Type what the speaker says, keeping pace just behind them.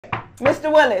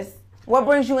Mr. Willis, what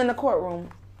brings you in the courtroom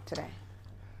today?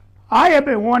 I have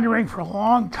been wondering for a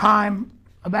long time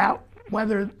about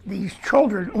whether these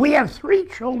children, we have 3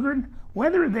 children,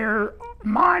 whether they're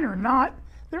mine or not,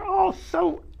 they're all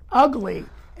so ugly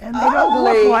and they don't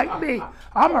look like me.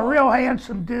 I'm a real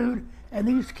handsome dude and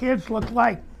these kids look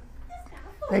like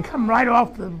they come right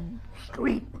off the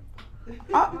street.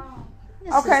 Okay,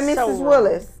 Mrs.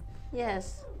 Willis.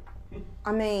 Yes.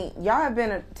 I mean, y'all have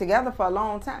been together for a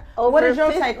long time. What is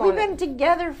your take on it? We've been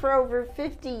together for over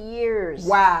 50 years.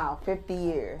 Wow, 50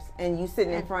 years. And you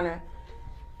sitting in front of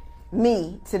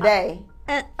me today.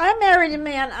 And I married a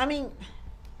man, I mean,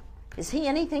 is he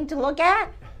anything to look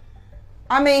at?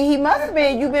 I mean, he must have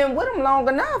been. You've been with him long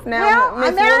enough now. Well, Ms.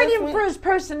 I married Willis. him for his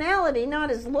personality, not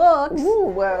his looks. Ooh,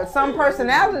 well, some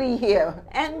personality here.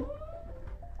 And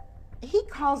he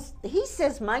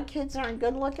says my kids aren't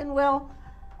good looking. Well,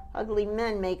 ugly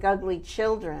men make ugly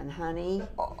children, honey.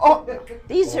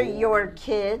 These are your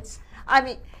kids. I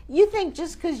mean, you think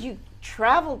just because you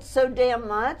traveled so damn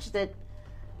much that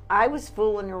I was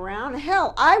fooling around?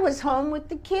 Hell, I was home with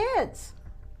the kids.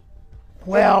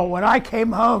 Well, when I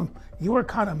came home, you were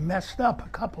kind of messed up a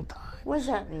couple times. What does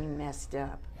that mean, messed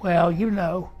up? Well, you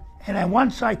know. And then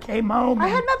once I came home... I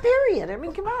had my period. I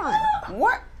mean, come on.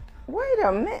 What? Wait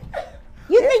a minute.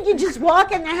 You think you just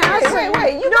walk in the house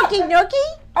Wait, you nookie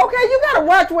nookie? Okay, you gotta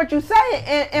watch what you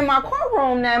say in my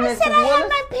courtroom now, Mrs. Willis. I said I had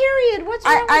my period. What's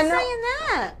wrong with saying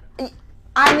that?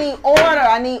 I need order.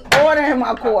 I need order in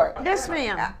my court. Yes,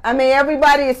 ma'am. I mean,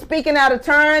 everybody is speaking out of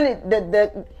turn.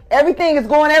 Everything is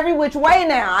going every which way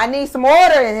now. I need some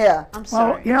order in here. I'm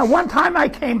sorry. Well, you know, one time I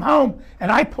came home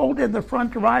and I pulled in the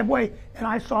front driveway and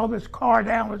I saw this car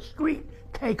down the street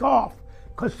take off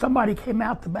because somebody came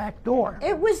out the back door.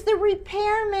 It was the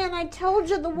repairman. I told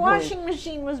you the washing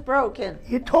machine was broken.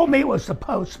 You told me it was the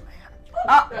postman.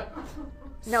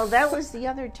 No, that was the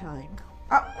other time.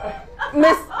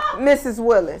 Mrs.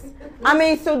 Willis. I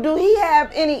mean, so do he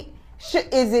have any?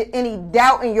 Is it any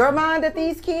doubt in your mind that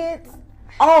these kids,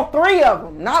 all 3 of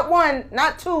them, not 1,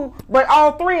 not 2, but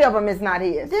all 3 of them is not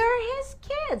his? They're his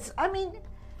kids. I mean.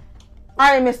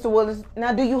 All right, Mr. Willis.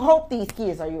 Now, do you hope these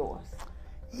kids are yours?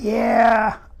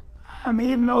 Yeah. I mean,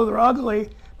 even though they're ugly,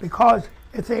 because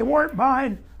if they weren't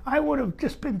mine, I would have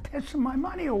just been pissing my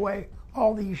money away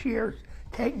all these years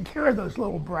taking care of those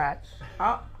little brats.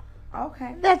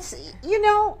 Okay. That's, you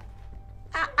know,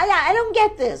 I don't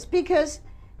get this, because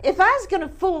if I was going to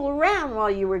fool around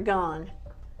while you were gone,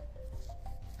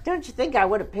 don't you think I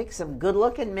would have picked some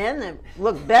good-looking men that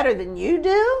look better than you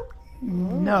do?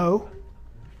 No.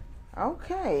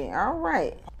 Okay, all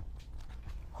right.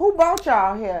 Who brought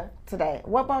y'all here today?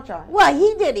 What brought y'all here? Well,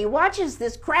 he did. He watches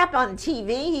this crap on TV.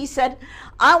 He said,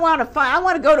 I want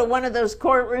to go to one of those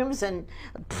courtrooms and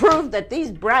prove that these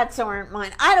brats aren't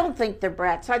mine. I don't think they're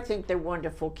brats. I think they're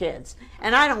wonderful kids.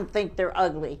 And I don't think they're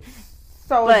ugly.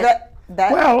 So But-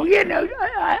 that Well, you know,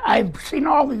 I've seen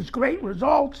all these great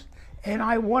results, and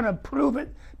I want to prove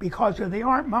it because if they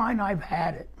aren't mine, I've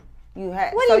had it. you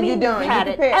had. What so do you mean done? you had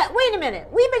it? Wait a minute.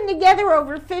 We've been together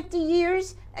over 50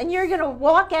 years, and you're going to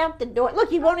walk out the door.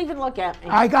 Look, you won't even look at me.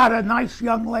 I got a nice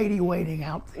young lady waiting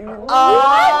out there.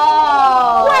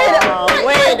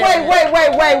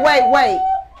 Wait.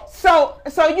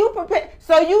 So you prepare.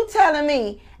 So you telling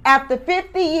me after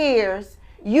 50 years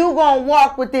you gonna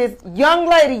walk with this young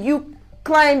lady you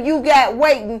claim you got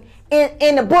waiting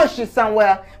in the bushes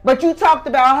somewhere, but you talked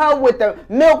about her with the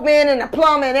milkman and the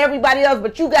plumber and everybody else,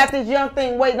 but you got this young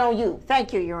thing waiting on you.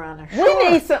 Thank you, Your Honor. We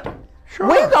need some. Sure.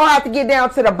 We're gonna have to get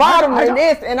down to the bottom I of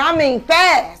this, and I mean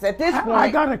fast at this point. I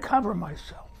got to cover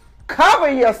myself. Cover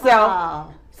yourself.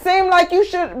 Oh. Seemed like you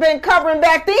should have been covering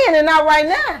back then and not right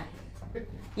now.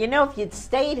 You know, if you'd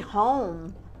stayed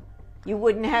home, you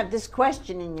wouldn't have this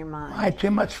question in your mind. I had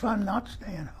too much fun not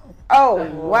staying home. Oh,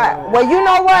 wow. Well, you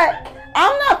know what?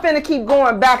 I'm not finna keep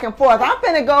going back and forth. I'm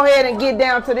finna go ahead and get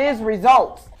down to these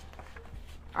results.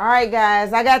 All right,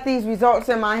 guys, I got these results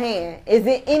in my hand. Is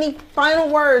there any final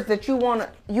words that you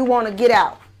wanna get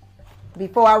out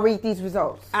before I read these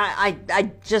results? I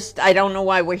don't know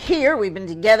why we're here. We've been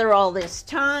together all this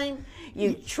time.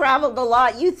 You traveled a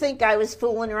lot. You think I was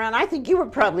fooling around. I think you were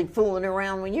probably fooling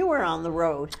around when you were on the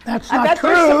road. That's I not bet true.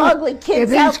 there's some ugly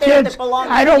kids out there that belong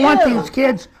to you. I don't want these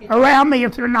kids around me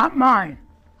if they're not mine.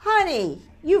 Honey,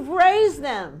 you've raised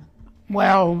them.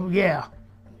 Well, yeah.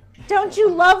 Don't you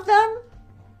love them?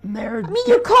 They're, I mean,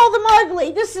 you call them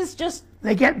ugly. This is just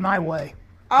they get in my way.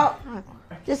 Oh,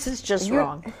 This is just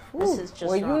wrong. This is just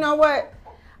well, wrong. you know what?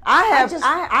 I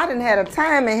didn't have a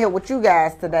time in here with you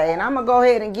guys today, and I'm gonna go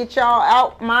ahead and get y'all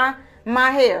out my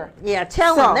hair. Yeah,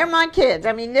 tell So- them. They're my kids.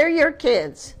 I mean, they're your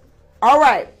kids. All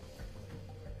right,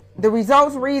 The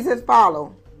results reads as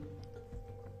follow.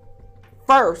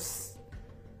 First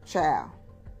child,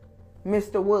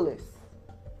 Mr. Willis,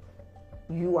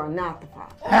 you are not the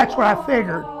father. That's what I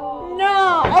figured.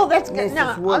 No. Oh, that's good.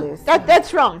 Mrs. No, Willis.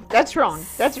 that's wrong. That's wrong.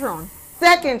 That's wrong.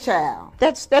 Second child,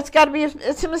 That's got to be.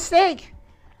 It's a mistake.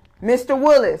 Mr.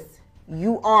 Willis,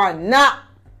 you are not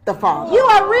the father. You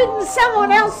are reading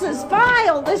someone else's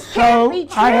file. This can't So be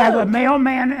true. I have a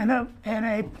mailman and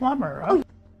a plumber.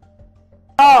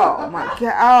 Oh my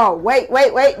God! Oh, wait!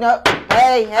 No,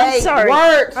 hey! I'm sorry.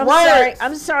 Words.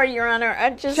 I'm sorry, Your Honor.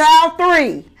 I just. Child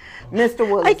 3, Mr.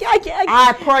 Willis.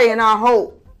 I pray and I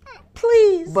hope,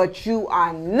 Please. but you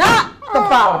are not the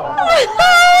father.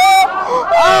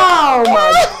 Oh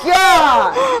my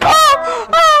God!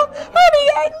 Oh, honey,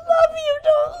 I love you.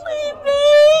 Don't leave me.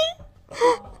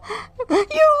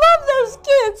 You love those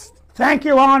kids. Thank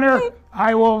you, Honor.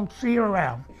 I will see you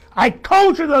around. I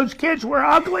told you those kids were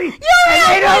ugly. And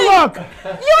they don't look.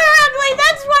 You're ugly.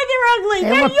 That's why they're ugly. They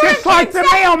They're look your just like kids. the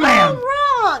That's mailman. all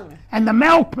wrong. And the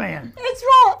milkman. It's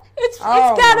wrong. It's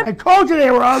Oh, gotta. I told you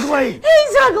they were ugly.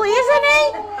 He's ugly, isn't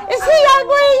he? Is he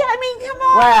ugly? I mean, come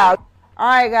on. Wow. All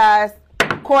right, guys.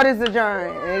 Court is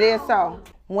adjourned. It is so.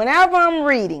 Whenever I'm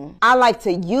reading, I like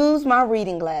to use my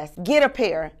reading glass. Get a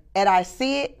pair at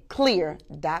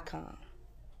ISeeItClear.com.